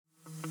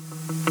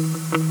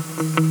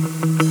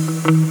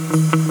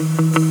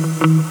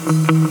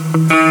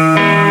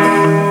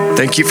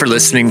Thank you for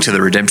listening to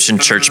the Redemption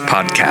Church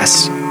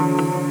podcast.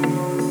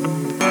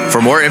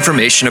 For more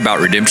information about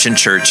Redemption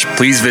Church,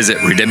 please visit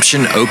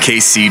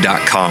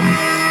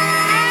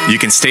redemptionokc.com. You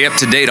can stay up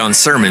to date on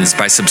sermons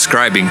by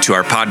subscribing to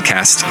our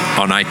podcast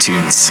on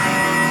iTunes.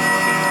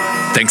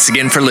 Thanks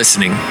again for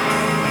listening.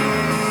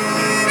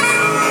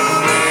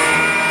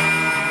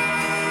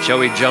 Shall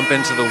we jump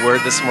into the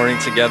Word this morning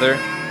together?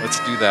 Let's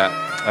do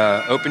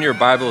that. Open your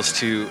Bibles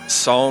to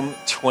Psalm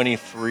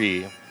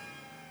 23.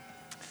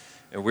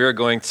 And we're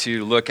going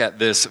to look at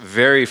this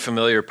very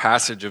familiar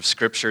passage of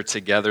Scripture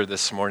together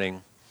this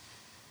morning.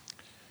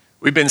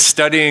 We've been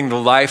studying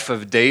the life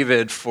of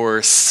David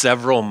for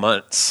several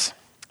months,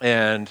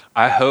 and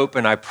I hope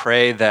and I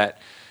pray that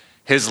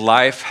his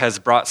life has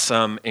brought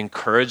some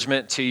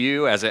encouragement to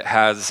you as it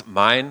has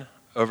mine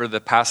over the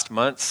past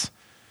months.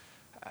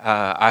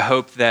 I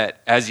hope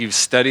that as you've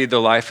studied the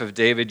life of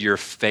David, your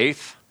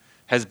faith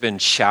has been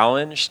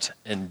challenged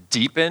and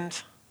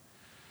deepened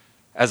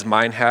as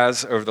mine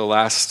has over the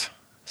last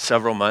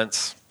several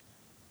months.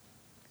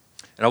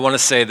 And I want to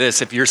say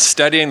this, if you're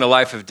studying the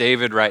life of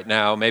David right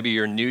now, maybe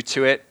you're new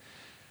to it,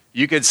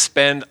 you could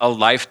spend a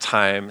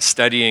lifetime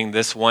studying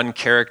this one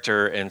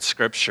character in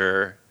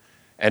Scripture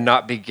and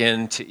not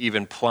begin to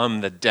even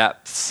plumb the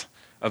depths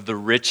of the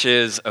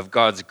riches of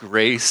God's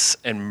grace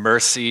and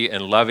mercy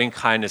and loving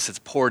kindness that's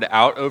poured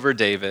out over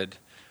David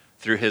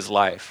through his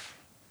life.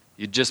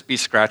 You'd just be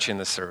scratching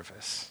the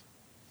surface.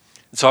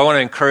 And so I want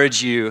to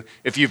encourage you,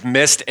 if you've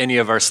missed any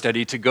of our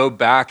study, to go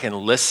back and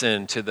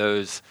listen to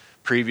those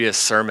previous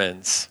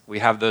sermons. We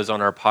have those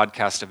on our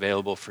podcast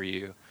available for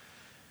you.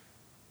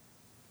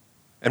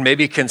 And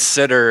maybe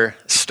consider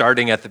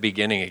starting at the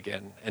beginning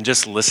again and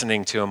just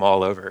listening to them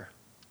all over.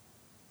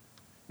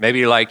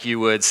 Maybe like you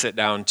would sit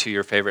down to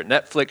your favorite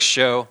Netflix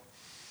show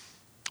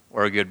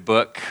or a good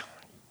book.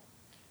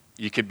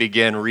 You could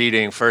begin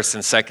reading 1st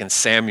and 2nd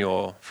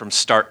Samuel from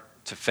start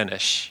to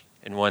finish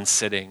in one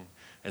sitting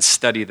and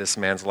study this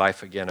man's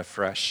life again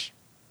afresh.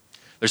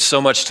 There's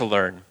so much to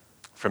learn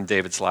from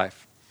David's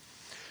life.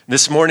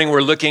 This morning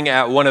we're looking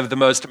at one of the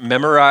most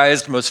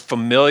memorized, most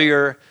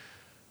familiar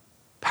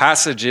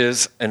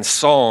passages and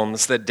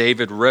psalms that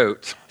David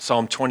wrote,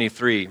 Psalm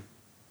 23.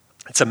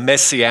 It's a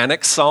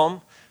messianic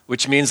psalm,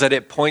 which means that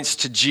it points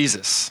to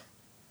Jesus.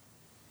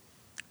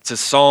 It's a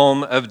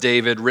psalm of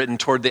David written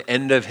toward the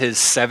end of his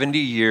 70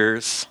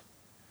 years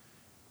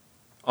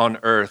on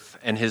earth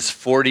and his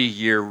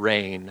 40-year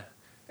reign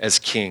as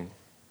king.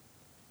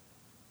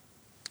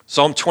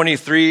 Psalm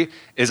 23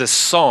 is a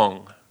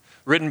song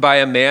written by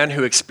a man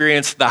who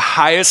experienced the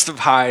highest of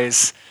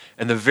highs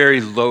and the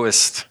very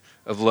lowest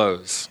of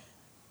lows.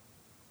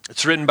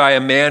 It's written by a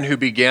man who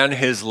began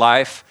his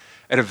life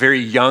at a very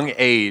young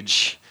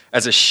age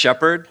as a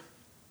shepherd,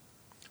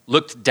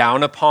 looked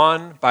down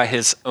upon by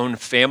his own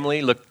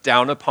family, looked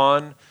down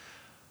upon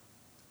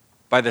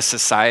by the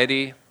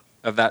society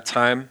of that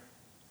time.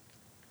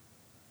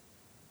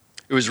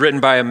 It was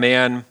written by a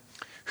man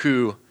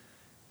who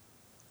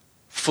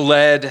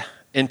fled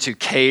into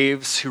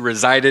caves, who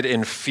resided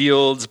in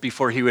fields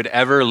before he would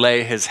ever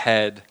lay his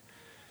head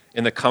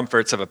in the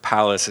comforts of a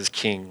palace as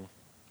king.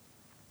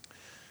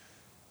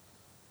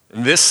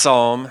 And this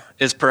psalm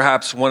is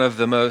perhaps one of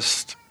the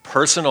most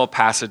personal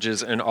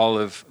passages in all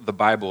of the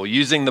Bible,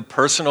 using the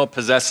personal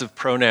possessive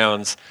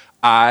pronouns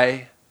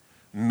I,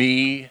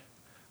 me,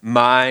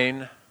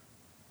 mine,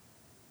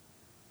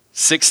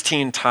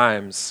 16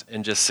 times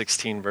in just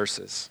 16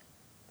 verses.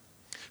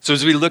 So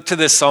as we look to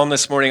this psalm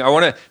this morning, I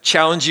want to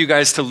challenge you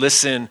guys to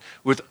listen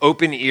with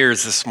open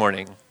ears this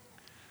morning.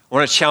 I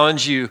want to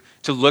challenge you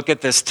to look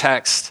at this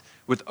text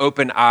with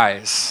open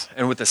eyes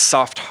and with a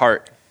soft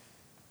heart.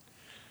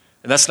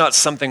 And that's not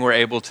something we're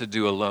able to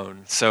do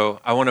alone. So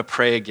I want to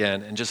pray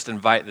again and just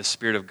invite the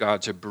Spirit of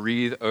God to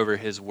breathe over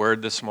his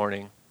word this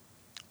morning.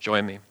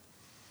 Join me.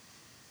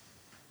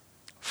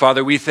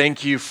 Father, we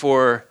thank you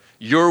for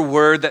your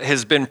word that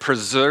has been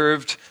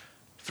preserved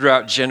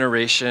throughout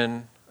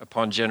generation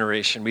upon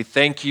generation. We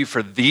thank you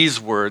for these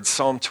words,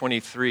 Psalm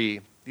 23,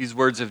 these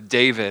words of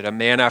David, a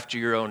man after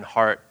your own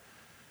heart,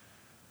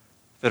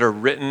 that are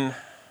written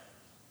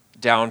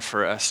down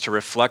for us to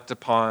reflect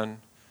upon,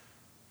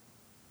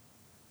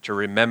 to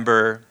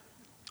remember,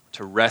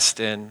 to rest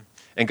in.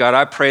 And God,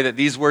 I pray that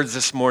these words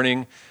this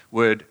morning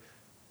would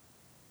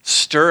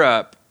stir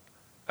up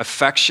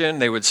affection,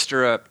 they would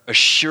stir up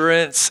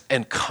assurance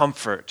and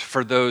comfort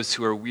for those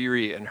who are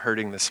weary and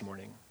hurting this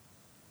morning.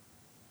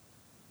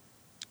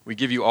 We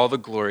give you all the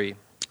glory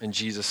in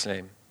Jesus'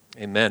 name.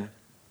 Amen.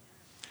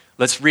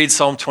 Let's read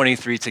Psalm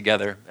 23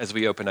 together as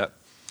we open up.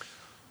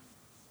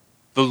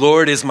 The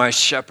Lord is my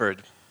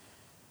shepherd.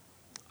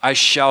 I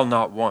shall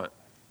not want.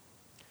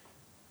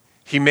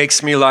 He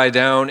makes me lie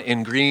down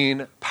in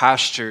green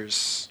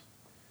pastures.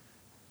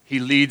 He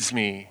leads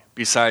me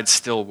beside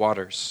still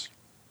waters.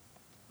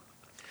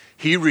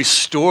 He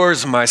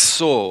restores my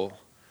soul,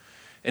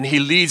 and he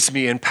leads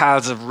me in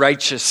paths of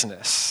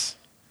righteousness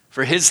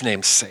for his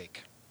name's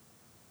sake.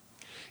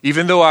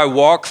 Even though I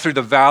walk through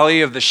the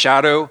valley of the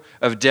shadow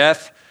of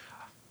death,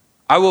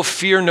 I will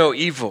fear no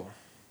evil,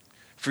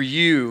 for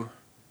you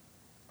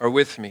are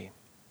with me.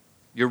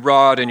 Your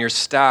rod and your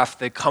staff,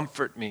 they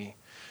comfort me.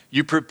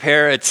 You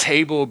prepare a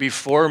table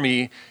before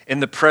me in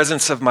the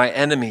presence of my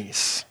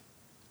enemies.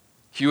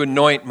 You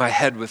anoint my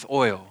head with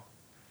oil,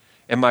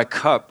 and my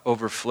cup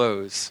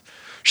overflows.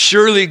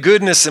 Surely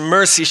goodness and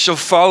mercy shall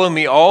follow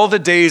me all the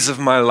days of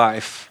my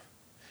life,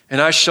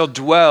 and I shall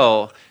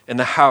dwell in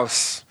the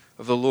house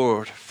of the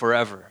Lord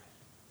forever.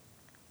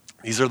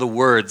 These are the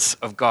words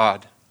of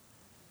God.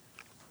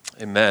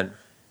 Amen.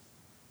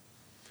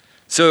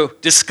 So,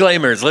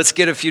 disclaimers. Let's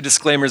get a few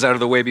disclaimers out of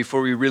the way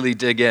before we really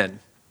dig in.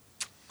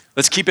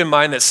 Let's keep in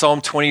mind that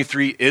Psalm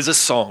 23 is a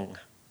song.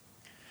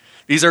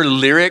 These are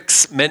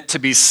lyrics meant to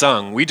be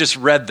sung. We just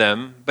read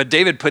them, but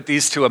David put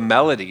these to a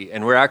melody,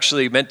 and we're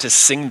actually meant to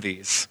sing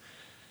these.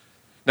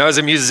 Now, as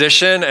a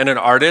musician and an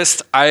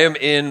artist, I am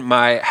in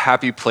my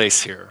happy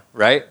place here,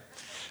 right?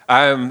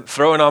 I'm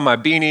throwing on my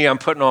beanie, I'm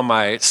putting on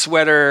my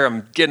sweater,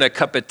 I'm getting a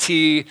cup of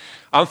tea,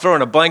 I'm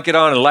throwing a blanket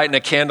on and lighting a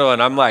candle,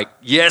 and I'm like,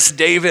 yes,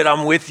 David,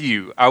 I'm with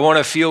you. I want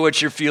to feel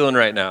what you're feeling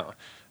right now.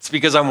 It's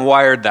because I'm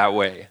wired that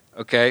way,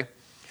 okay?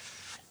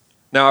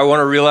 Now, I want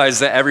to realize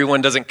that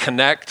everyone doesn't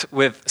connect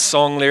with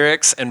song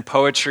lyrics and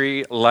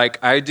poetry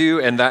like I do,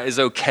 and that is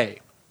okay.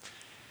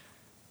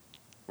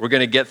 We're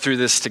going to get through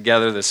this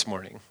together this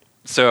morning.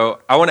 So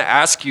I want to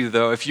ask you,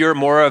 though, if you're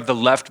more of the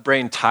left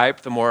brain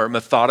type, the more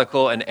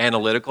methodical and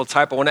analytical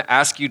type, I want to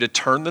ask you to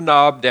turn the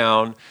knob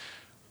down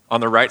on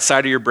the right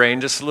side of your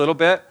brain just a little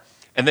bit,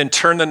 and then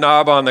turn the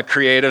knob on the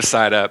creative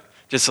side up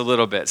just a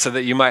little bit so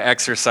that you might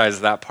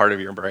exercise that part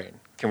of your brain.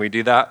 Can we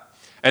do that?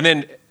 And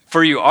then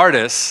for you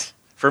artists,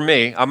 for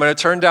me, I'm going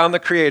to turn down the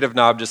creative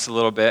knob just a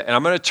little bit, and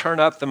I'm going to turn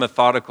up the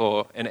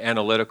methodical and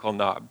analytical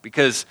knob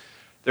because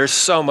there's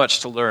so much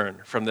to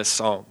learn from this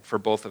psalm for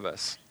both of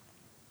us.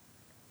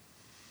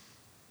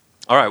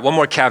 All right, one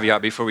more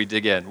caveat before we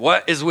dig in.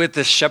 What is with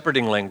this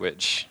shepherding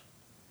language?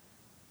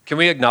 Can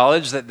we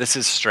acknowledge that this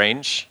is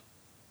strange?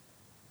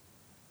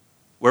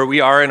 Where we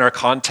are in our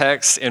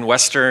context in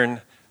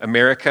Western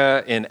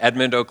America, in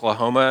Edmond,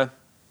 Oklahoma,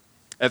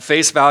 at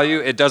face value,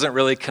 it doesn't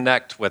really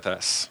connect with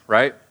us,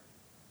 right?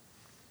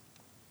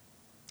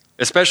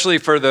 Especially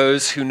for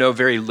those who know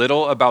very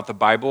little about the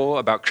Bible,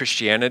 about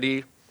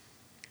Christianity.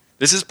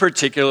 This is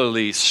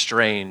particularly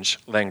strange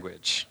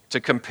language to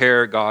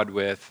compare God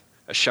with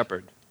a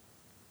shepherd.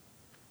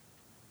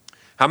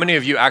 How many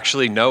of you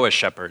actually know a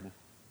shepherd?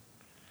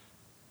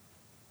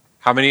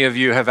 How many of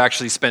you have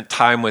actually spent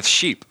time with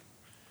sheep?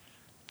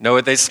 Know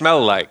what they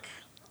smell like?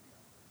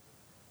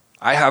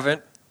 I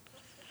haven't.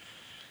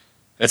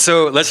 And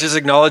so let's just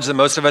acknowledge that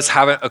most of us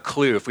haven't a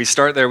clue. If we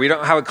start there, we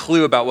don't have a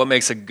clue about what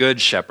makes a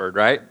good shepherd,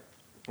 right?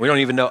 We don't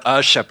even know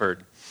a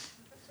shepherd.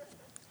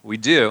 We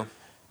do.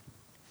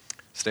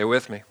 Stay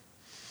with me.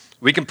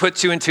 We can put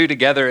two and two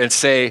together and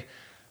say,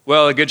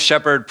 well, a good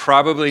shepherd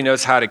probably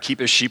knows how to keep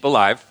his sheep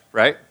alive,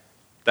 right?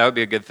 That would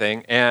be a good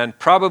thing. And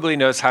probably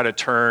knows how to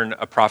turn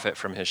a profit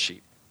from his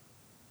sheep.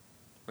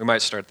 We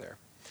might start there.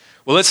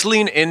 Well, let's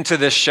lean into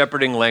this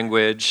shepherding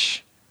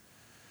language.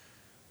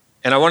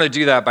 And I want to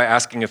do that by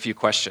asking a few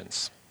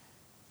questions.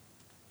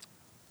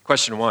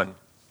 Question 1.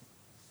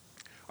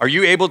 Are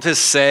you able to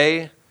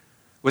say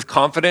with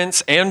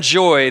confidence and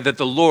joy that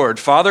the Lord,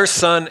 Father,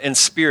 Son, and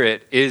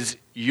Spirit is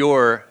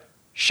your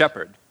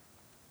shepherd?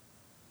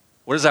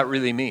 What does that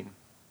really mean?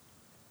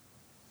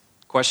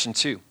 Question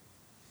 2.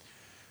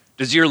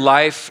 Does your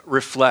life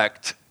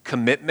reflect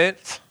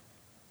commitment,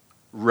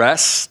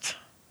 rest,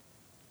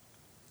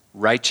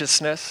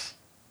 righteousness,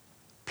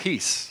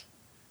 peace,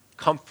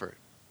 comfort,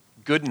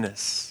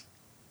 goodness,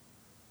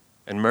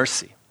 and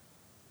mercy?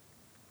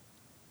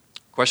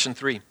 Question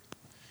 3.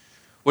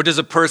 What does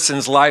a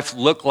person's life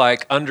look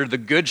like under the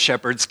Good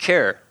Shepherd's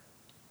care?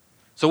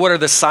 So what are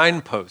the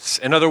signposts?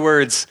 In other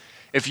words,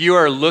 if you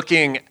are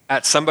looking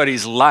at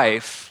somebody's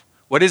life,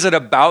 what is it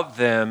about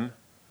them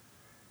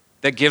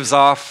that gives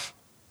off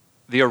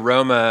the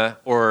aroma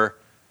or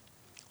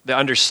the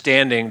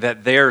understanding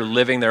that they're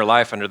living their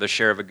life under the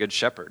care of a good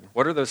shepherd?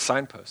 What are those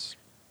signposts?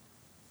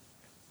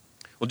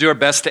 We'll do our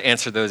best to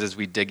answer those as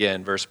we dig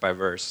in verse by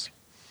verse.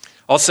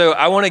 Also,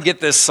 I want to get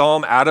this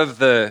psalm out of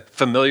the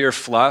familiar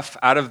fluff,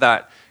 out of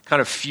that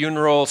kind of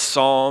funeral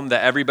psalm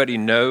that everybody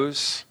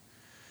knows,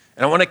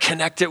 and I want to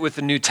connect it with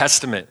the New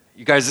Testament.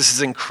 You guys, this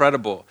is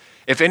incredible.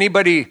 If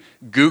anybody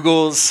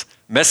Googles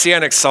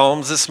Messianic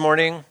Psalms this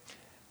morning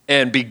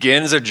and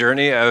begins a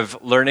journey of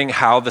learning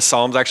how the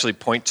Psalms actually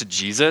point to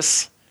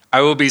Jesus,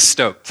 I will be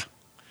stoked.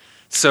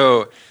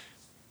 So,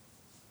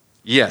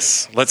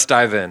 yes, let's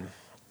dive in.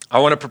 I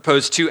want to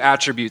propose 2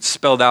 attributes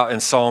spelled out in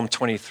Psalm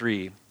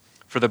 23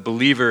 for the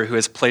believer who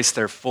has placed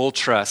their full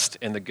trust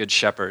in the Good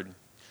Shepherd.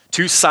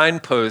 2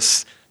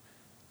 signposts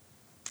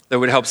that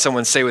would help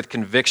someone say with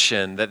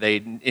conviction that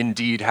they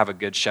indeed have a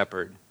good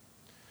shepherd.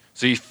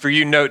 So for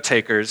you note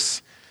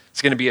takers,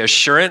 it's going to be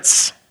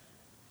assurance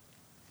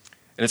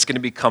and it's going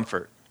to be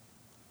comfort.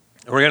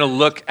 And we're going to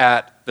look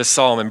at the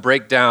psalm and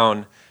break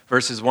down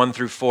verses 1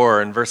 through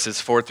 4 and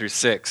verses 4 through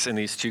 6 in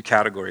these two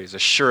categories,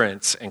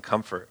 assurance and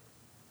comfort.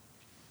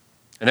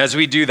 And as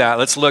we do that,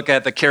 let's look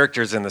at the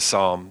characters in the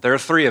psalm. There are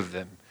three of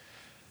them.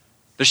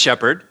 The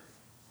shepherd,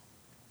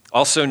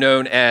 also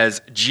known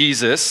as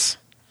Jesus,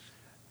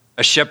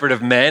 a shepherd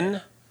of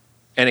men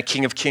and a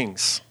king of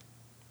kings.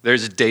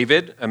 There's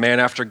David, a man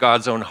after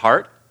God's own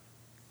heart,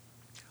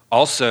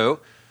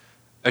 also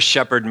a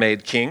shepherd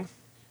made king.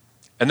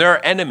 And there are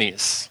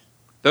enemies,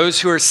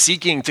 those who are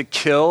seeking to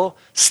kill,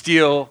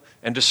 steal,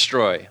 and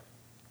destroy.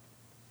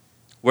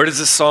 Where does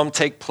this psalm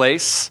take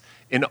place?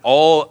 In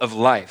all of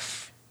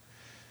life.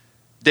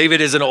 David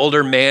is an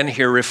older man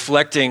here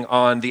reflecting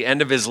on the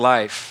end of his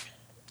life,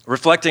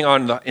 reflecting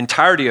on the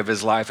entirety of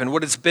his life and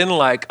what it's been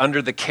like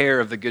under the care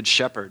of the Good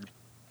Shepherd.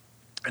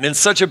 And in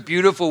such a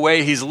beautiful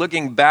way, he's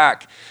looking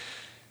back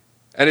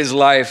at his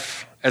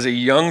life as a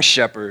young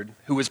shepherd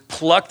who was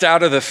plucked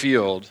out of the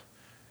field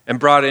and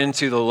brought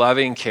into the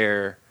loving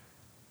care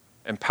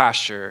and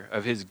pasture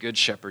of his good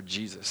shepherd,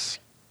 Jesus.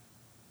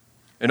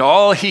 And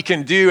all he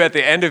can do at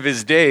the end of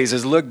his days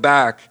is look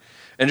back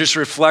and just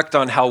reflect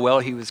on how well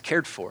he was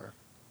cared for.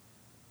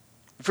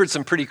 We've heard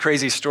some pretty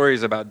crazy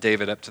stories about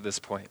David up to this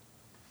point.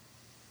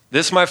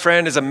 This, my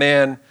friend, is a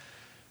man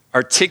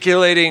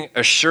articulating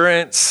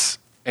assurance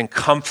and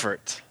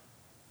comfort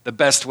the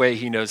best way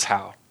he knows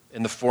how,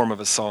 in the form of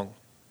a song.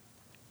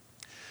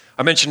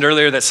 I mentioned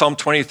earlier that Psalm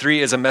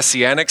 23 is a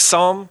messianic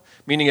psalm,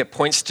 meaning it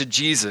points to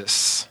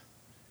Jesus.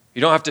 You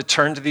don't have to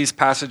turn to these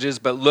passages,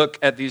 but look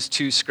at these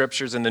two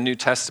scriptures in the New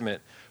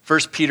Testament.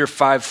 1 Peter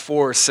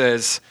 5:4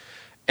 says,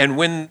 "And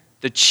when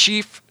the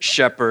chief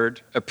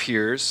shepherd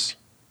appears,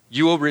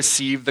 you will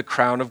receive the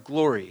crown of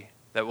glory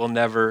that will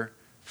never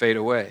fade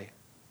away."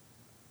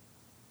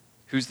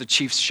 Who's the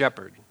chief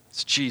shepherd?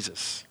 It's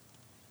Jesus.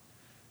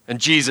 And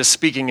Jesus,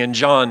 speaking in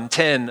John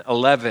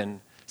 10:11,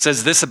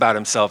 says this about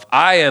himself: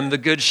 "I am the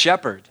good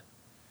shepherd.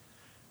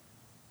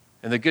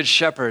 And the good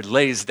shepherd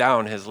lays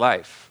down his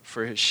life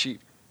for his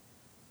sheep."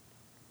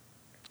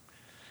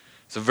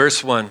 So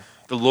verse 1,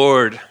 "The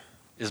Lord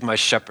is my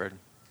shepherd.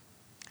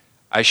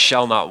 I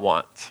shall not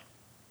want."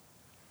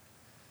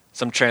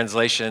 Some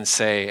translations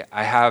say,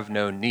 "I have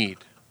no need."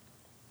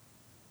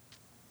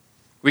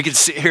 We could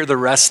sit here the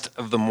rest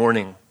of the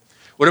morning.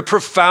 What a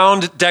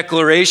profound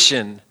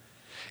declaration.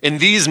 In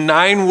these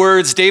 9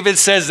 words, David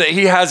says that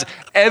he has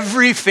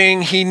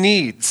everything he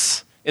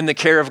needs in the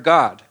care of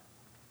God.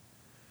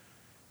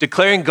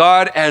 Declaring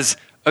God as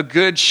a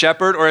good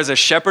shepherd or as a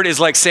shepherd is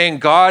like saying,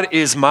 God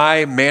is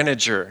my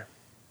manager.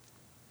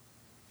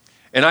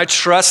 And I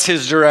trust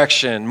his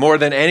direction more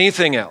than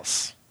anything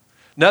else.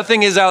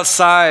 Nothing is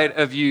outside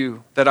of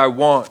you that I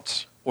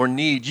want or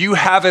need. You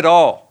have it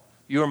all.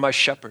 You are my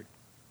shepherd.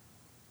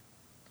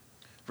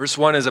 Verse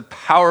 1 is a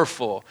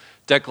powerful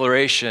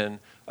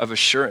declaration of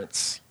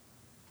assurance.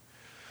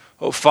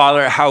 Oh,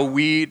 Father, how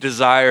we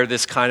desire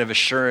this kind of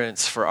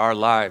assurance for our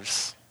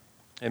lives.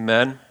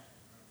 Amen.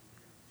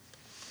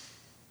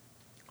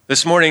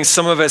 This morning,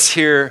 some of us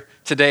here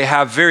today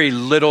have very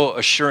little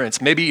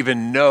assurance, maybe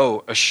even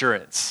no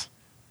assurance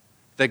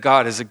that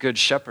God is a good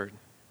shepherd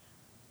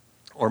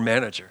or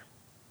manager.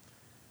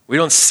 We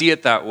don't see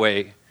it that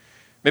way.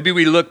 Maybe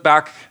we look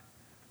back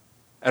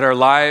at our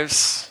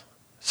lives,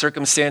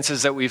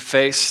 circumstances that we've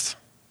faced.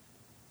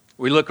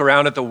 We look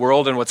around at the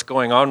world and what's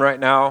going on right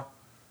now,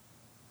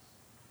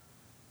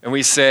 and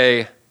we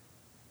say,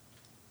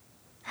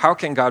 how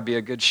can God be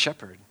a good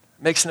shepherd?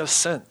 It makes no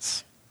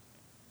sense.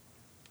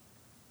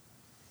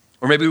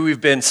 Or maybe we've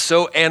been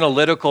so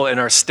analytical in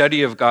our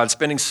study of God,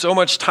 spending so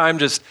much time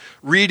just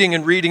reading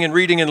and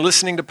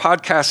listening to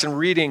podcasts and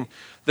reading,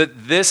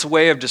 that this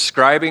way of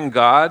describing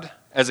God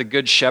as a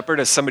good shepherd,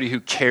 as somebody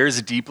who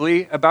cares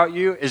deeply about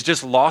you, is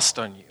just lost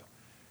on you.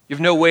 You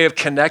have no way of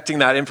connecting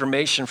that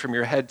information from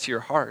your head to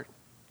your heart.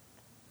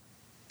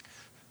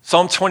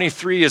 Psalm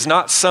 23 is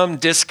not some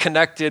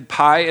disconnected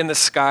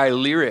pie-in-the-sky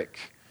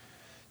lyric.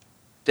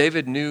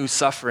 David knew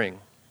suffering,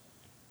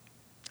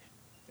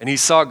 and he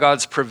saw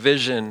God's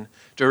provision,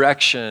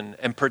 direction,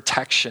 and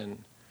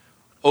protection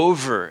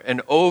over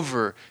and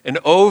over and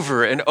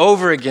over and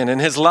over again in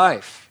his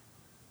life.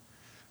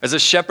 As a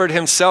shepherd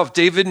himself,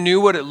 David knew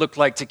what it looked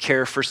like to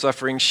care for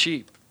suffering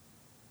sheep.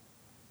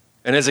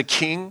 And as a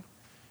king,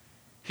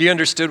 he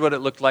understood what it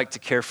looked like to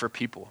care for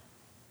people.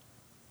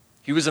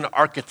 He was an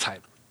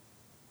archetype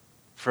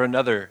for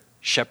another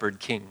shepherd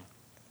king.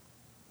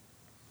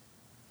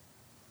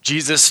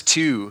 Jesus,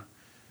 too,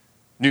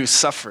 knew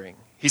suffering.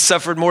 He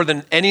suffered more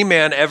than any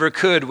man ever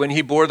could when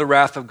he bore the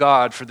wrath of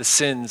God for the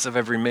sins of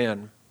every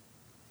man.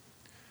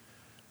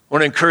 I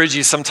want to encourage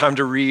you sometime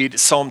to read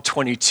Psalm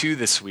 22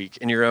 this week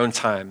in your own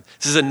time.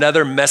 This is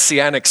another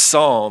messianic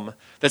psalm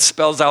that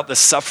spells out the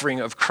suffering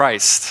of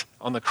Christ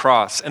on the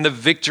cross and the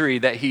victory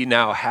that he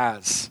now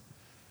has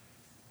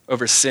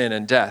over sin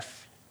and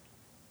death.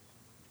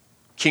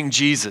 King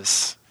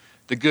Jesus,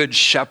 the good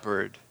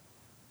shepherd,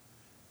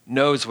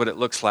 knows what it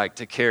looks like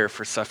to care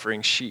for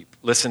suffering sheep.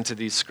 Listen to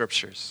these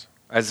scriptures.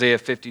 Isaiah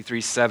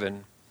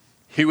 53:7.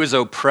 "He was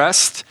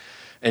oppressed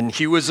and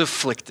he was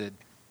afflicted,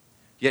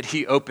 yet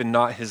he opened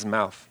not his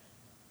mouth.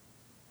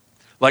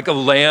 Like a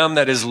lamb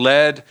that is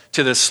led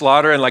to the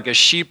slaughter, and like a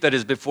sheep that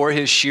is before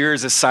his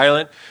shears is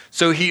silent,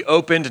 so he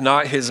opened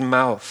not his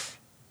mouth.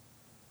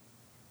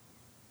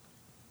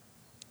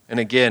 And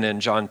again in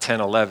John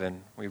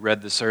 10:11, we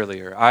read this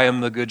earlier. I am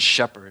the good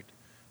shepherd.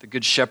 The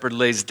good shepherd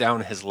lays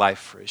down his life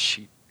for his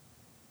sheep.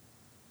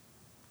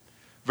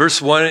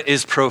 Verse 1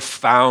 is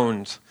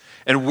profound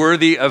and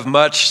worthy of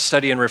much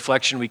study and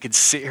reflection. We could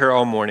sit here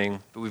all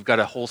morning, but we've got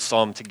a whole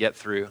psalm to get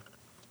through.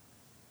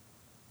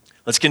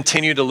 Let's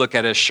continue to look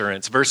at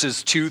assurance.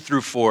 Verses 2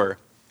 through 4.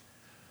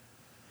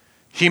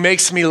 He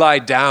makes me lie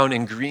down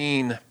in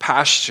green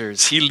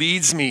pastures. He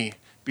leads me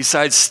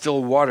beside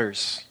still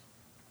waters.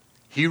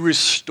 He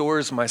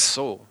restores my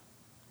soul.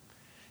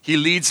 He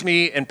leads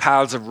me in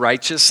paths of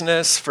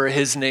righteousness for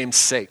his name's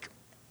sake.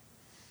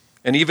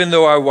 And even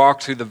though I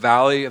walk through the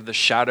valley of the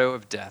shadow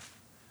of death,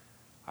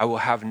 I will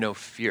have no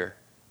fear.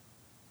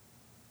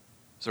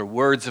 Those are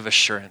words of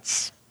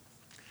assurance.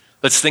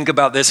 Let's think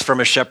about this from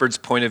a shepherd's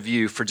point of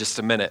view for just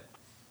a minute.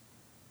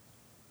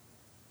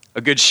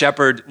 A good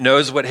shepherd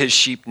knows what his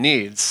sheep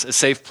needs, a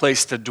safe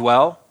place to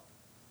dwell.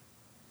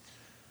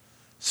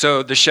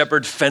 So the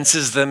shepherd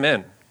fences them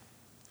in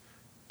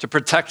to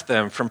protect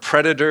them from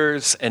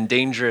predators and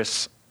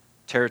dangerous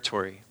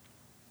territory.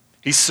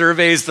 He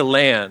surveys the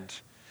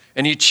land,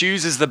 and he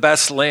chooses the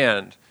best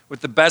land with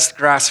the best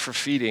grass for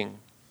feeding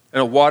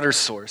and a water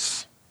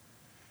source.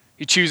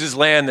 He chooses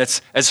land that's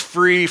as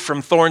free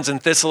from thorns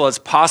and thistle as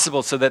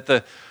possible so that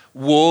the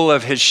wool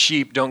of his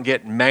sheep don't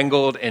get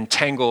mangled and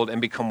tangled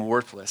and become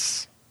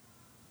worthless.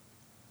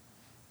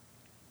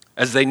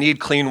 As they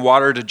need clean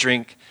water to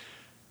drink,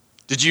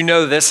 did you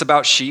know this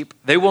about sheep?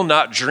 They will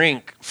not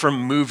drink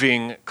from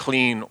moving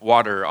clean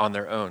water on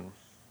their own.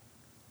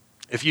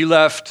 If you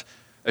left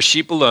a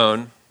sheep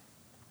alone,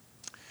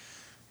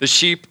 the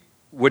sheep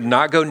would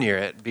not go near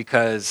it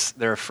because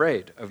they're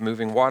afraid of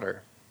moving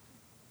water.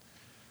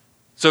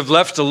 So if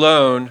left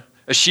alone,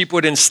 a sheep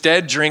would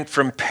instead drink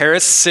from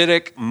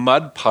parasitic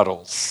mud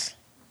puddles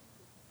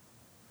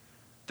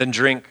than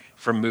drink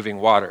from moving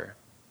water.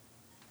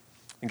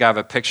 I think I have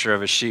a picture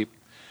of a sheep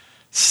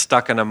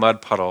stuck in a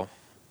mud puddle.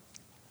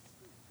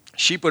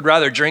 Sheep would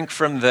rather drink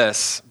from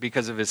this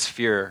because of his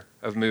fear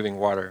of moving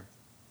water.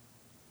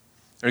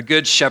 A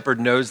good shepherd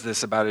knows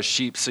this about his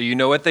sheep. So you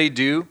know what they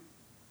do?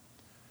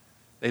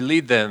 They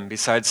lead them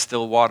beside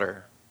still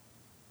water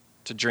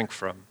to drink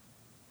from.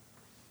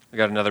 We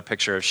got another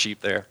picture of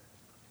sheep there.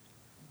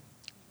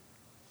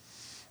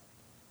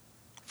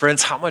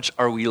 Friends, how much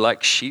are we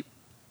like sheep?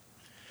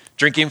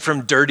 Drinking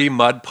from dirty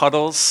mud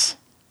puddles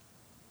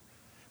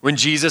when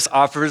Jesus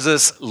offers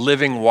us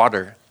living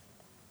water.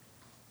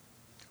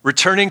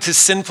 Returning to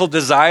sinful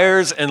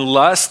desires and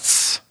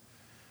lusts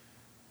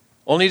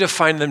only to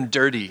find them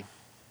dirty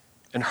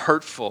and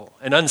hurtful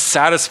and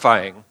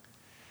unsatisfying.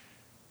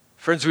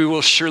 Friends, we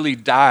will surely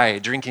die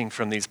drinking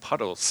from these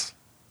puddles.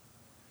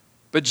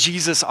 But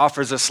Jesus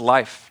offers us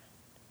life.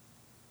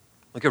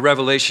 Look at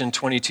Revelation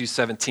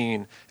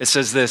 22:17. It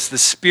says this, the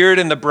Spirit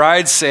and the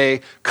bride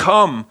say,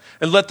 come,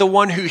 and let the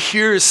one who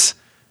hears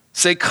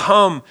say,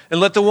 come, and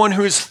let the one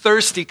who is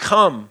thirsty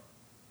come.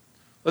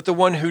 Let the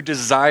one who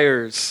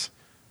desires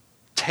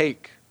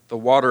take the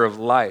water of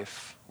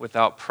life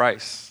without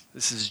price.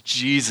 This is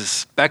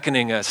Jesus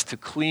beckoning us to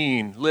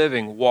clean,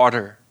 living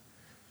water.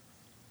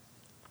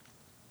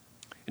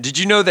 Did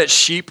you know that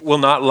sheep will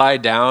not lie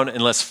down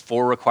unless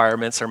 4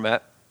 requirements are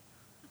met?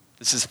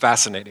 This is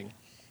fascinating.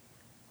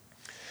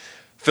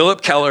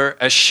 Philip Keller,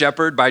 a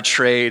shepherd by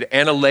trade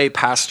and a lay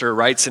pastor,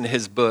 writes in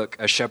his book,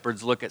 A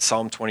Shepherd's Look at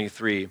Psalm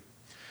 23,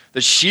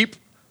 the sheep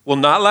will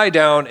not lie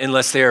down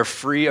unless they are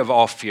free of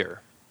all fear.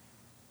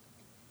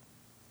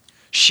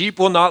 Sheep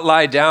will not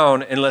lie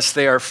down unless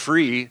they are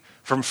free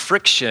from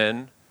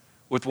friction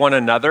with one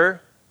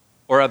another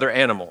or other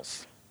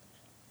animals.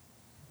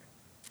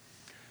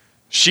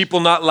 Sheep will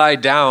not lie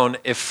down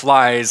if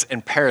flies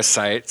and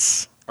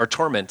parasites are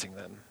tormenting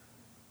them.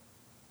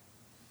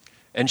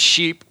 And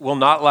sheep will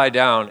not lie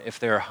down if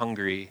they are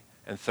hungry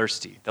and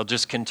thirsty. They'll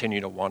just continue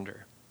to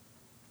wander.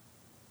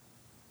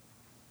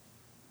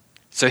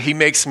 So he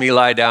makes me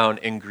lie down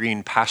in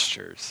green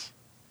pastures.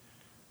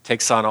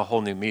 Takes on a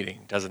whole new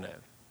meaning, doesn't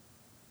it?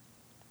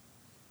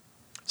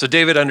 So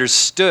David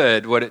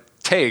understood what it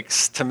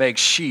takes to make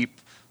sheep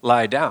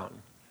lie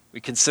down. We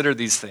consider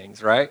these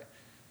things, right?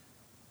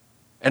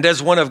 And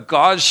as one of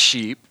God's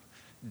sheep,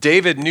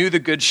 David knew the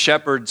good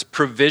shepherd's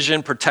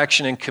provision,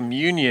 protection, and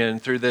communion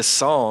through this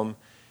psalm.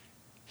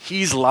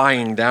 He's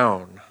lying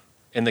down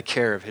in the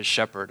care of his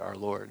shepherd, our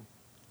Lord.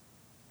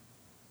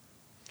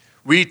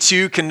 We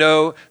too can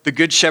know the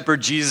good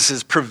shepherd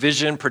Jesus'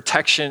 provision,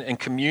 protection, and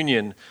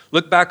communion.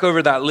 Look back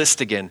over that list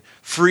again.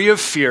 Free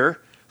of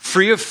fear,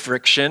 free of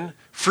friction,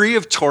 free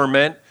of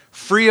torment,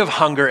 free of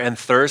hunger and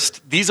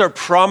thirst. These are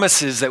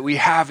promises that we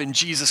have in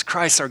Jesus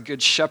Christ, our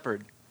good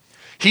shepherd.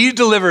 He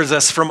delivers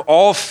us from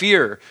all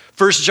fear.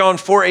 1 John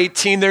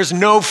 4:18, there's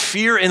no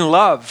fear in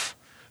love,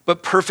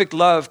 but perfect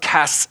love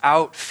casts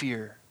out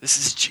fear. This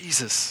is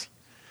Jesus.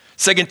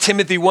 2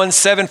 Timothy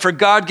 1:7, for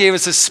God gave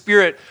us a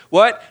spirit,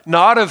 what?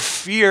 Not of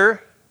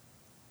fear,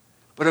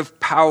 but of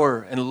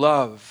power and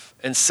love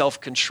and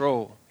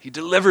self-control. He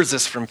delivers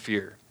us from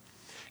fear.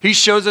 He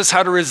shows us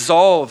how to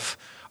resolve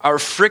our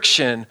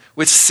friction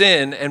with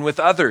sin and with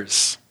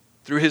others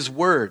through his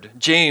word.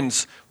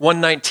 James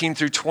 1:19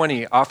 through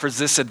 20 offers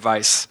this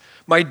advice.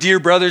 My dear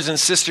brothers and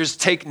sisters,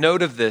 take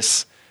note of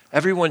this.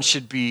 Everyone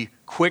should be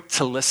quick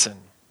to listen,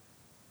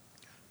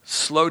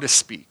 slow to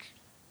speak,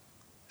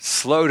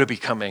 slow to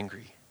become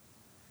angry.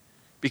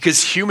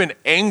 Because human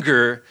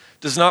anger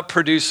does not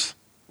produce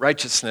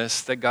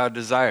righteousness that God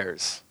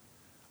desires.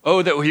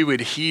 Oh, that we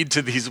would heed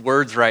to these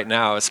words right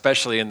now,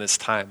 especially in this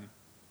time,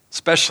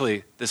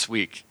 especially this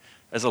week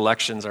as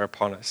elections are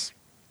upon us.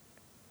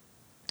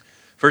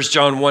 1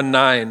 John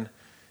 1:9,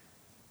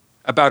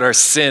 about our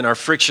sin, our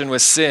friction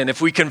with sin.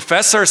 If we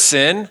confess our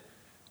sin,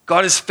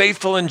 God is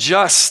faithful and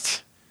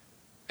just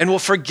and will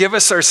forgive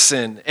us our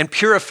sin and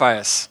purify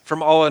us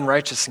from all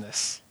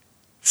unrighteousness.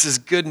 This is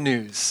good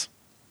news.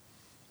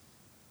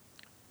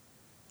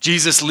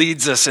 Jesus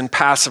leads us in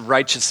paths of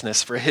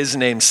righteousness for his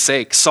name's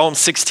sake. Psalm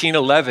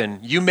 16:11,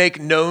 you make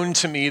known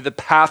to me the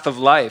path of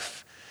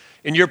life.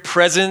 In your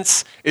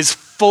presence is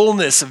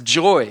fullness of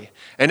joy,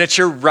 and at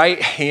your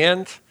right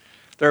hand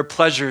there are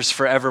pleasures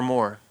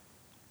forevermore.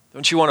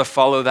 Don't you want to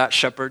follow that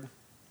shepherd?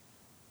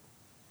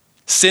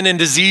 Sin and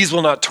disease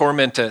will not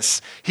torment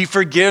us. He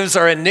forgives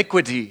our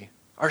iniquity,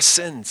 our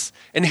sins,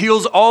 and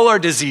heals all our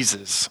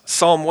diseases.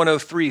 Psalm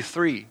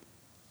 103:3.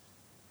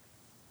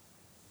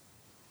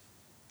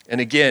 And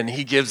again,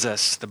 he gives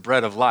us the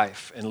bread of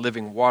life and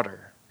living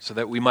water so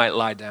that we might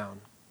lie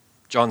down.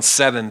 John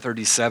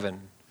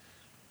 7:37.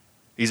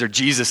 These are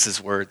Jesus'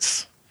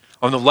 words.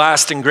 On the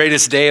last and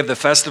greatest day of the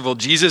festival,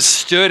 Jesus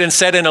stood and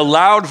said in a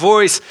loud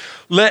voice,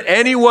 let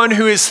anyone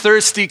who is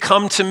thirsty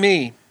come to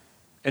me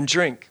and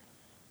drink.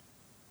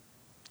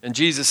 And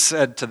Jesus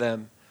said to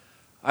them,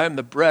 I am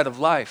the bread of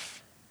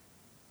life.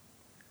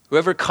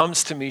 Whoever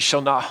comes to me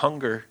shall not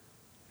hunger,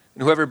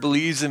 and whoever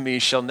believes in me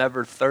shall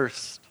never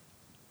thirst.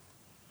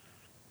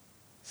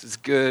 This is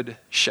good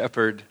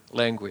shepherd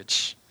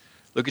language.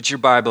 Look at your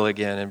Bible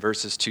again in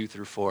verses 2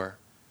 through 4.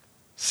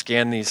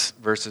 Scan these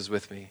verses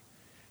with me.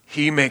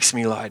 He makes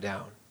me lie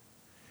down.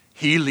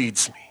 He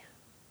leads me.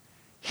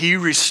 He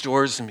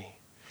restores me.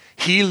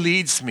 He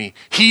leads me.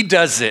 He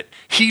does it.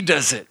 He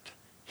does it.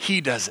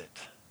 He does it.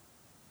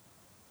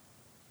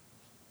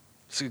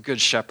 It's a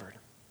good shepherd.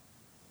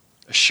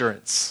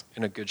 Assurance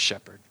in a good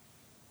shepherd.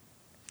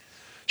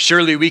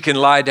 Surely we can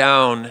lie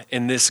down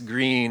in this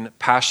green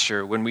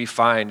pasture when we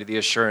find the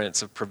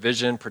assurance of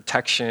provision,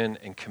 protection,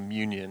 and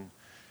communion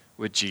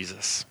with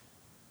Jesus.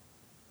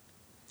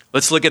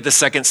 Let's look at the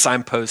second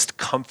signpost,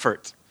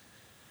 comfort.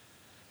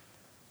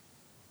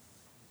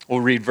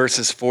 We'll read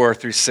verses 4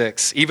 through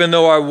 6. Even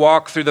though I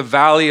walk through the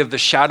valley of the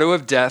shadow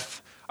of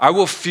death, I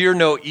will fear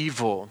no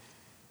evil,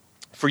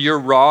 for your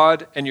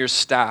rod and your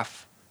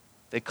staff,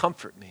 they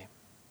comfort me.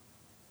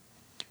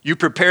 You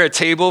prepare a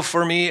table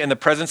for me in the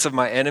presence of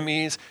my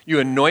enemies. You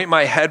anoint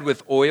my head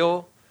with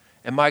oil,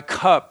 and my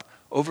cup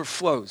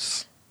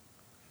overflows.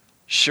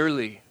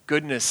 Surely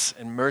goodness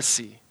and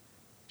mercy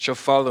shall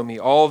follow me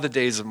all the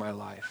days of my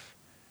life,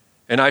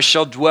 and I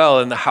shall dwell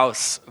in the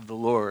house of the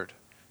Lord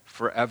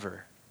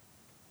forever.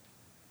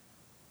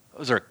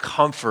 Those are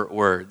comfort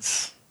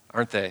words,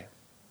 aren't they?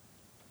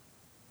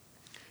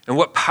 And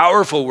what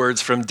powerful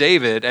words from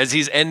David as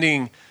he's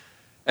nearing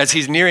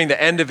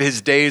the end of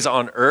his days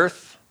on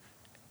earth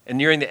and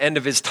nearing the end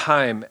of his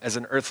time as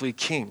an earthly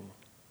king.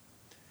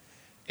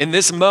 In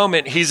this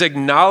moment, he's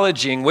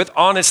acknowledging with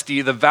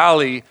honesty the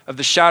valley of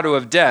the shadow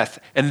of death.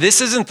 And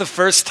this isn't the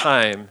first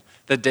time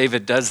that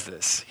David does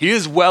this. He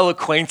is well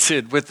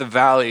acquainted with the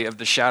valley of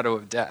the shadow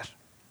of death,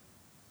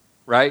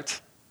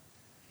 right?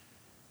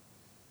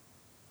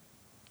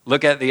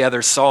 Look at the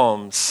other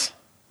Psalms,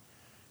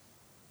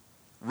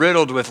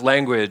 riddled with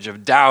language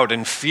of doubt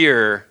and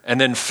fear and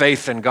then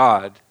faith in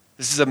God.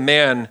 This is a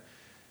man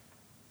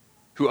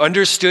who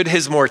understood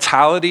his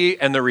mortality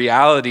and the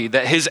reality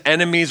that his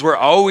enemies were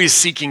always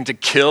seeking to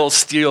kill,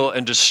 steal,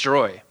 and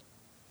destroy.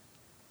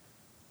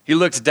 He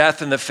looked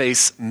death in the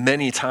face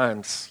many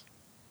times.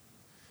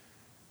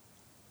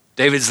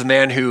 David's the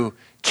man who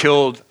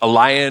killed a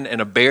lion and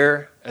a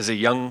bear as a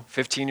young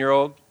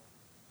 15-year-old.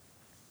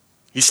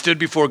 He stood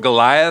before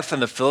Goliath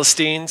and the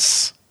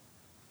Philistines,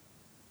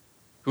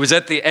 who was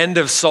at the end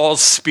of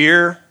Saul's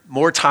spear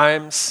more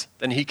times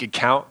than he could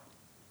count,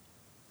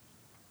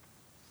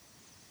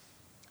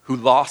 who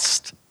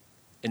lost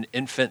an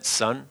infant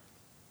son,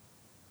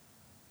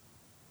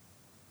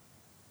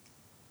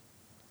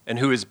 and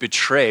who is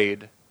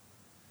betrayed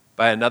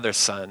by another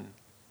son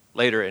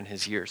later in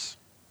his years.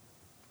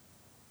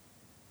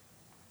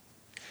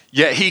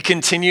 Yet he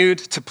continued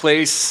to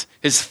place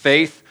his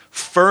faith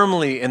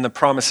firmly in the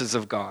promises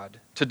of God,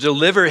 to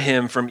deliver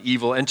him from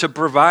evil and to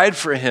provide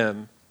for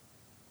him.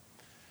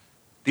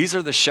 These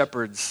are the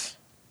shepherd's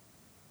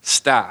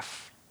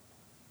staff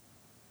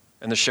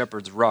and the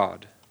shepherd's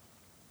rod.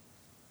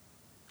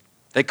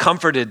 They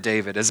comforted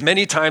David as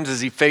many times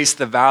as he faced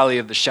the valley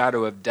of the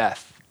shadow of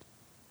death.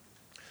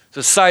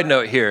 So side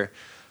note here,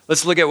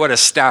 let's look at what a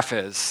staff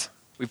is.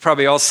 We've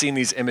probably all seen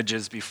these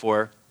images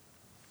before.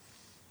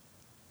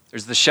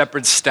 There's the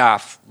shepherd's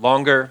staff,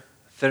 longer,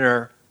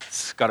 thinner,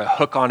 it's got a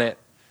hook on it.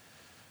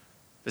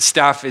 The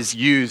staff is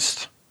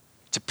used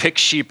to pick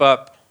sheep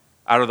up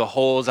out of the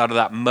holes, out of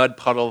that mud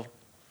puddle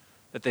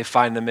that they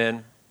find them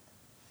in.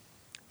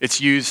 It's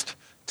used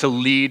to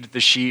lead the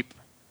sheep,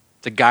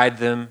 to guide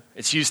them.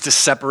 It's used to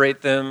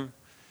separate them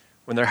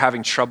when they're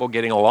having trouble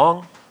getting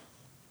along.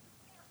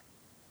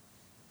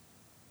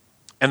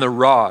 And the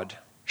rod,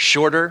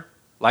 shorter,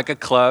 like a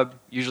club,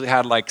 usually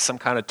had like some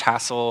kind of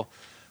tassel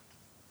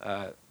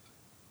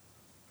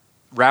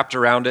wrapped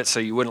around it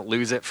so you wouldn't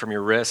lose it from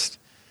your wrist.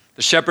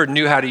 The shepherd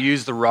knew how to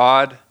use the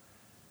rod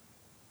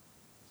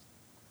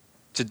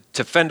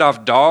to fend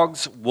off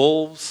dogs,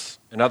 wolves,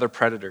 and other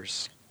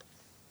predators.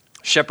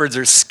 Shepherds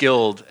are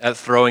skilled at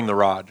throwing the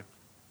rod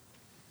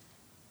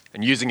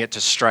and using it to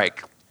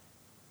strike.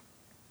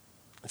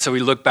 And so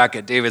we look back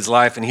at David's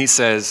life and he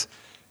says,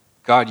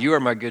 God, you are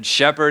my good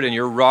shepherd, and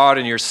your rod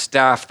and your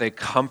staff, they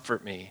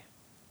comfort me.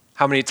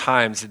 How many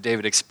times did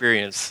David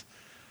experience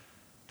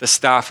the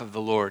staff of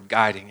the Lord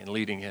guiding and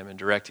leading him and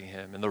directing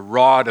him, and the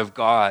rod of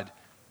God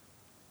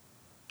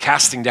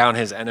casting down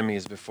his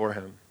enemies before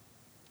him?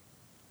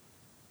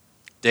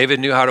 David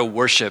knew how to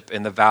worship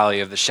in the valley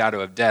of the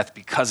shadow of death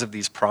because of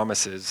these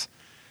promises.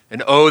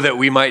 And oh, that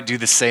we might do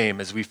the same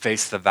as we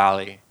face the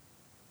valley.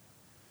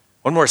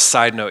 One more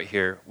side note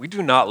here. We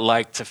do not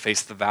like to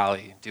face the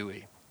valley, do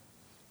we?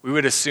 We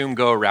would assume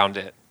go around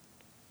it.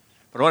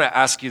 But I want to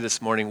ask you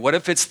this morning, what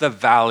if it's the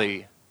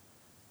valley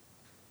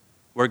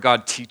where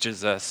God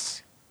teaches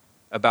us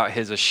about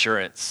his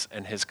assurance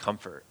and his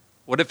comfort?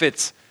 What if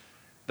it's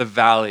the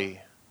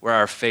valley where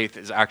our faith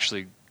is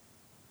actually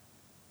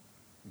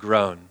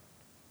grown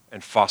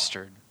and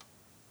fostered?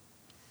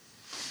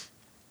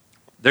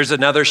 There's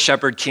another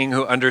shepherd king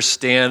who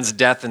understands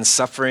death and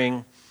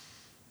suffering.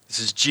 This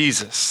is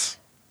Jesus.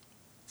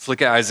 Let's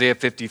look at Isaiah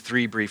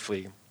 53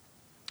 briefly.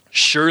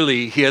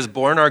 Surely he has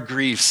borne our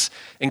griefs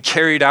and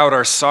carried out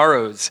our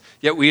sorrows,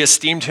 yet we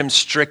esteemed him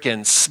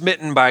stricken,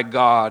 smitten by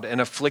God,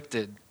 and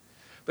afflicted.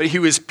 But he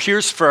was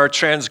pierced for our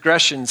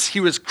transgressions. He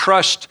was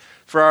crushed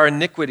for our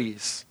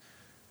iniquities.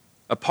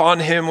 Upon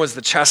him was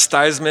the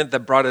chastisement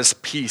that brought us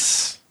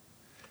peace,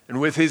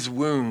 and with his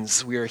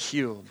wounds we are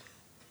healed.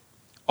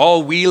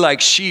 All we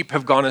like sheep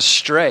have gone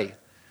astray.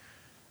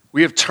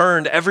 We have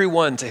turned every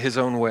one to his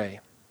own way,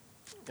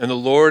 and the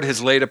Lord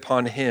has laid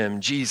upon him,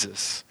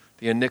 Jesus,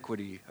 the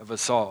iniquity of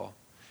us all.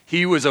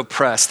 He was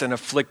oppressed and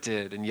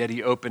afflicted, and yet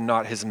he opened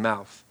not his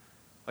mouth.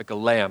 Like a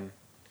lamb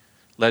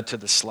led to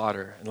the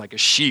slaughter, and like a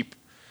sheep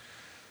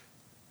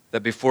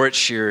that before its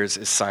shears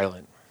is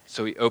silent,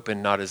 so he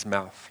opened not his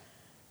mouth.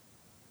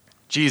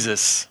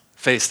 Jesus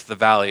faced the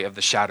valley of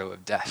the shadow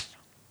of death.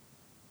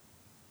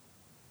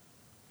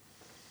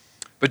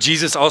 But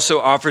Jesus also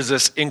offers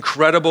us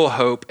incredible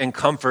hope and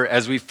comfort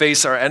as we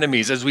face our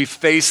enemies, as we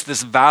face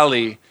this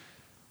valley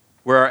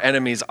where our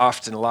enemies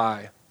often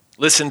lie.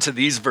 Listen to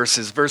these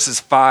verses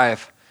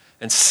 5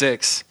 and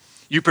 6.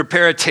 You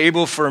prepare a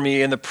table for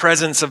me in the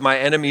presence of my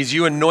enemies.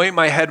 You anoint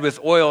my head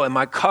with oil, and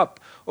my cup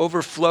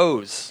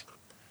overflows.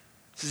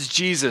 This is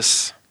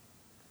Jesus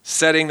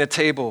setting the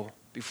table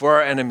before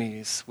our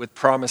enemies with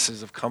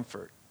promises of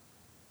comfort.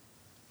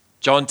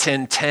 John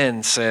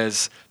 10:10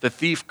 says, the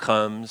thief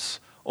comes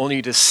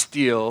only to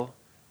steal,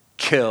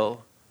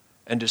 kill,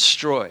 and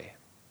destroy.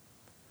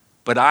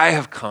 But I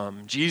have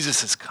come,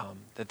 Jesus has come,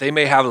 that they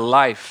may have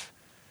life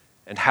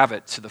and have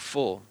it to the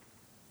full.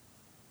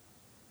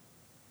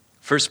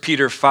 1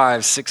 Peter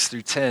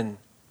 5:6-10.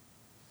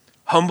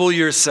 Humble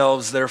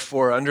yourselves,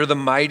 therefore, under the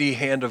mighty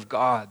hand of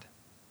God,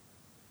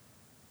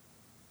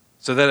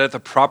 so that at the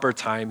proper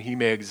time he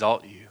may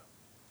exalt you.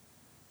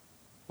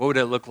 What would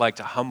it look like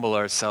to humble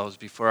ourselves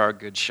before our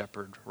good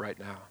shepherd right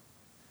now?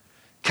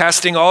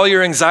 Casting all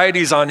your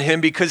anxieties on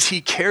him because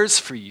he cares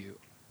for you.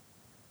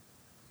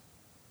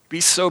 Be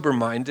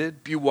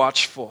sober-minded, be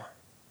watchful.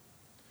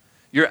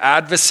 Your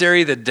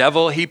adversary, the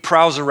devil, he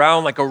prowls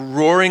around like a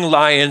roaring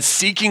lion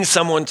seeking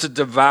someone to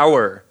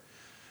devour.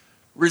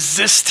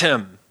 Resist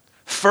him,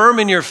 firm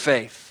in your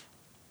faith,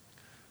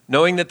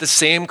 knowing that the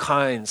same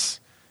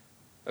kinds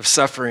of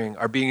suffering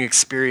are being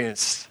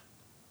experienced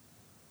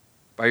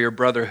by your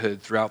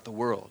brotherhood throughout the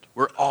world.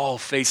 We're all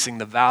facing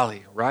the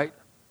valley, right?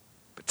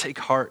 But take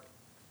heart.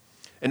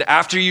 And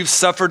after you've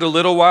suffered a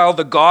little while,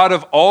 the God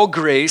of all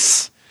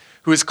grace,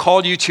 who has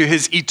called you to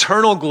his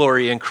eternal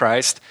glory in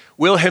Christ,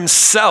 will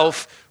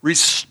himself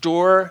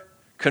restore,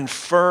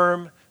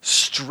 confirm,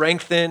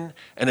 strengthen,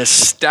 and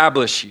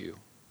establish you.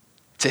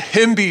 To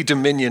him be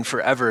dominion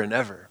forever and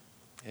ever.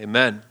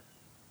 Amen.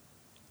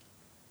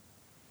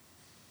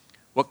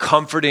 What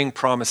comforting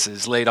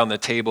promises laid on the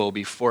table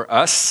before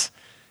us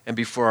and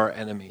before our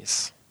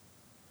enemies.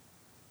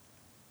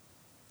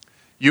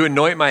 You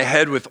anoint my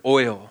head with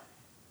oil.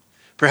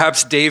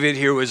 Perhaps David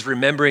here was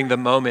remembering the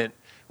moment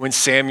when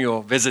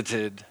Samuel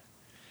visited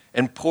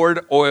and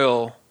poured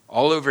oil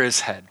all over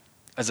his head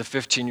as a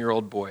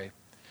 15-year-old boy,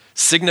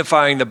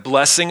 signifying the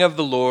blessing of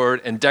the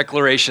Lord and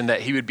declaration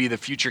that he would be the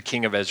future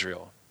king of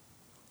Israel.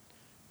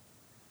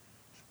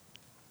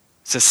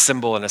 It's a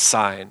symbol and a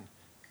sign.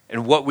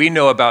 And what we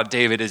know about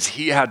David is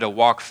he had to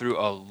walk through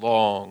a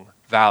long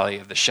valley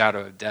of the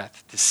shadow of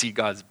death to see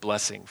God's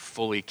blessing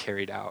fully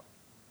carried out.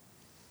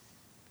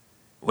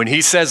 When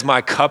he says,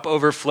 my cup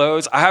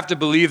overflows, I have to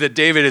believe that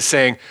David is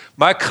saying,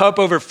 my cup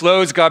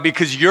overflows, God,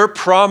 because your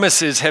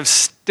promises have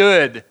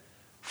stood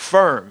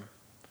firm.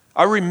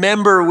 I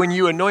remember when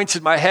you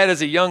anointed my head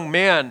as a young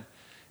man,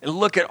 and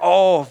look at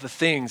all the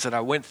things that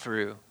I went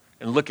through,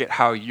 and look at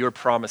how your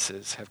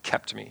promises have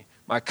kept me.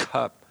 My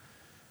cup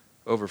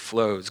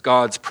overflows.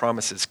 God's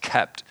promises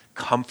kept.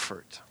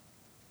 Comfort.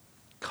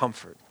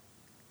 Comfort.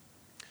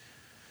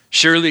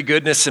 Surely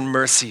goodness and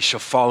mercy shall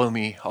follow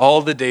me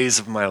all the days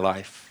of my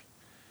life,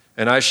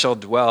 and I shall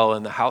dwell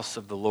in the house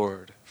of the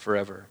Lord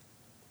forever.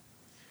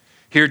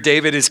 Here,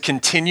 David is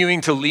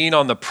continuing to lean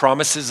on the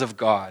promises of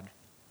God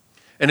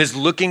and is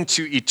looking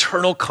to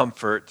eternal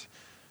comfort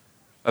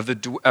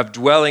of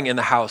dwelling in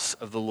the house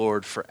of the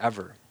Lord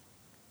forever.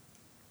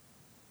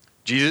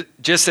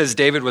 Just as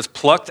David was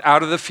plucked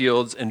out of the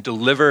fields and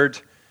delivered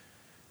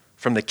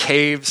from the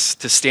caves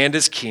to stand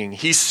as king,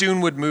 he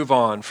soon would move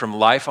on from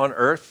life on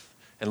earth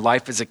and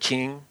life as a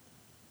king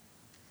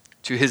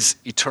to his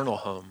eternal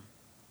home,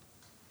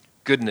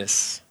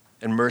 goodness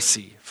and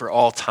mercy for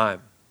all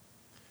time,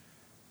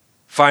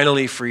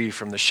 finally free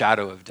from the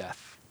shadow of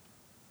death,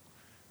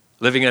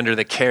 living under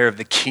the care of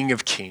the King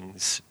of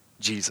Kings,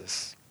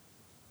 Jesus.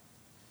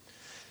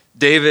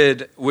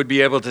 David would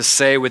be able to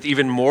say with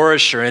even more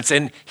assurance,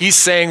 and he's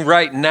saying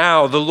right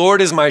now, the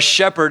Lord is my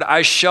shepherd,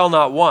 I shall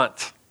not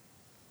want.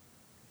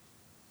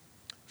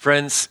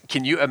 Friends,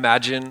 can you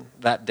imagine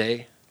that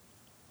day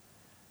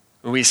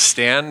when we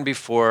stand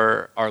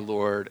before our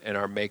Lord and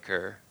our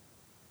Maker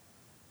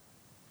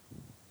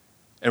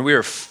and we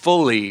are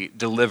fully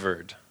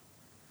delivered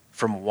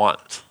from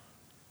want?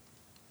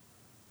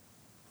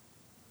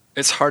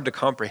 It's hard to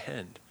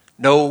comprehend.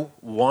 No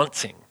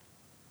wanting.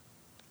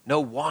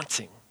 No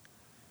wanting.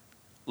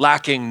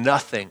 Lacking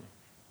nothing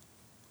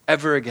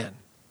ever again.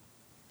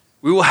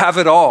 We will have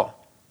it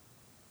all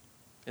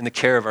in the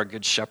care of our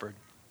good shepherd.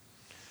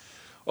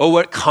 Oh,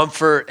 what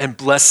comfort and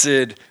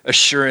blessed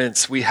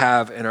assurance we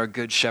have in our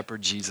good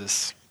shepherd,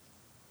 Jesus.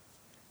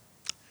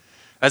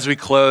 As we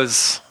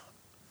close,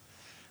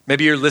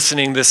 maybe you're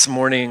listening this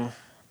morning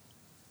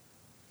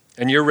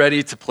and you're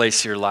ready to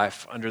place your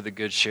life under the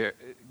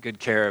good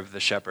care of the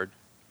shepherd.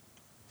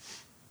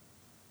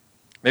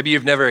 Maybe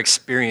you've never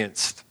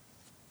experienced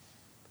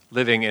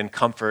living in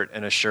comfort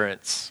and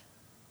assurance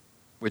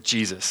with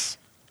Jesus.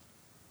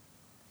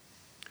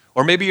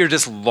 Or maybe you're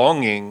just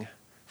longing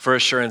for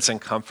assurance and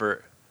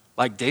comfort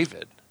like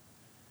David.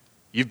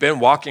 You've been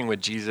walking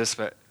with Jesus,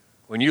 but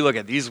when you look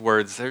at these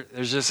words,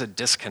 there's just a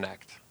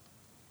disconnect.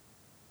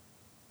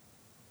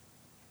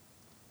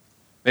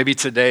 Maybe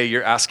today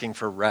you're asking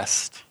for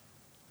rest,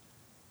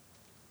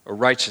 or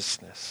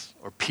righteousness,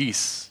 or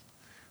peace,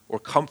 or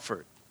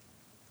comfort,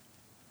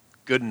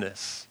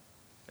 goodness,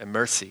 and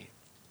mercy.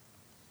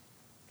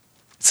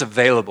 It's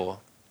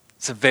available.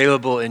 It's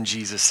available in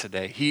Jesus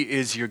today. He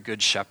is your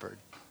good shepherd.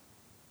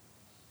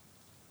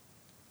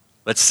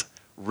 Let's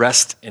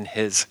rest in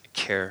his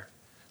care.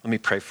 Let me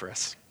pray for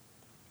us.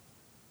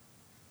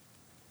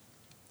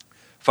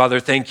 Father,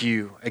 thank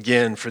you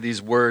again for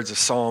these words of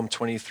Psalm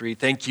 23.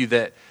 Thank you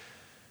that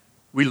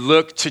we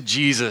look to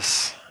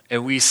Jesus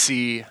and we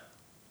see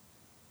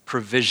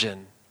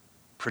provision,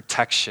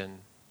 protection,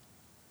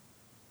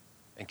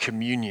 and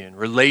communion,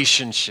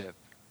 relationship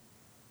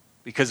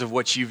because of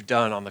what you've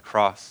done on the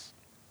cross.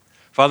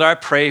 Father, I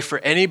pray for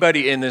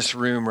anybody in this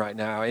room right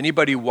now,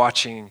 anybody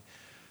watching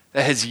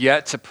that has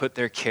yet to put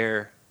their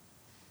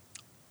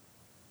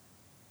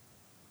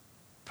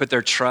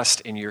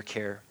trust in your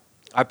care.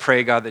 I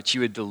pray, God, that you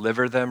would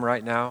deliver them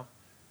right now,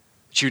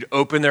 that you'd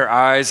open their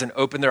eyes and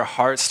open their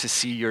hearts to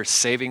see your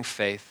saving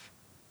faith.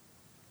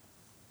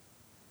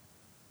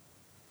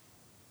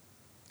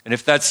 And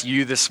if that's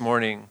you this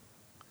morning,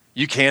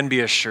 you can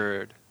be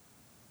assured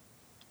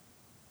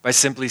by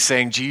simply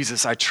saying,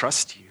 Jesus, I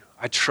trust you.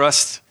 I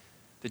trust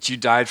that you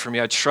died for me.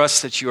 I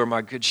trust that you are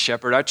my good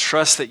shepherd. I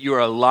trust that you are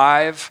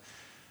alive.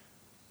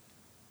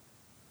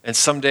 And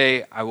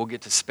someday I will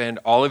get to spend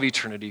all of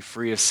eternity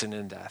free of sin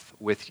and death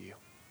with you.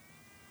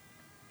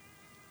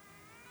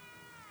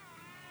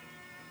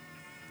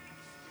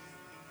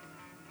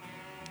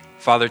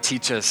 Father,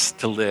 teach us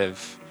to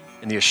live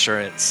in the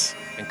assurance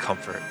and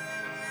comfort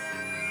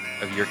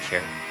of your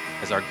care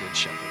as our good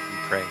shepherd. We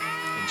pray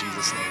in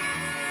Jesus'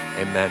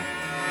 name. Amen.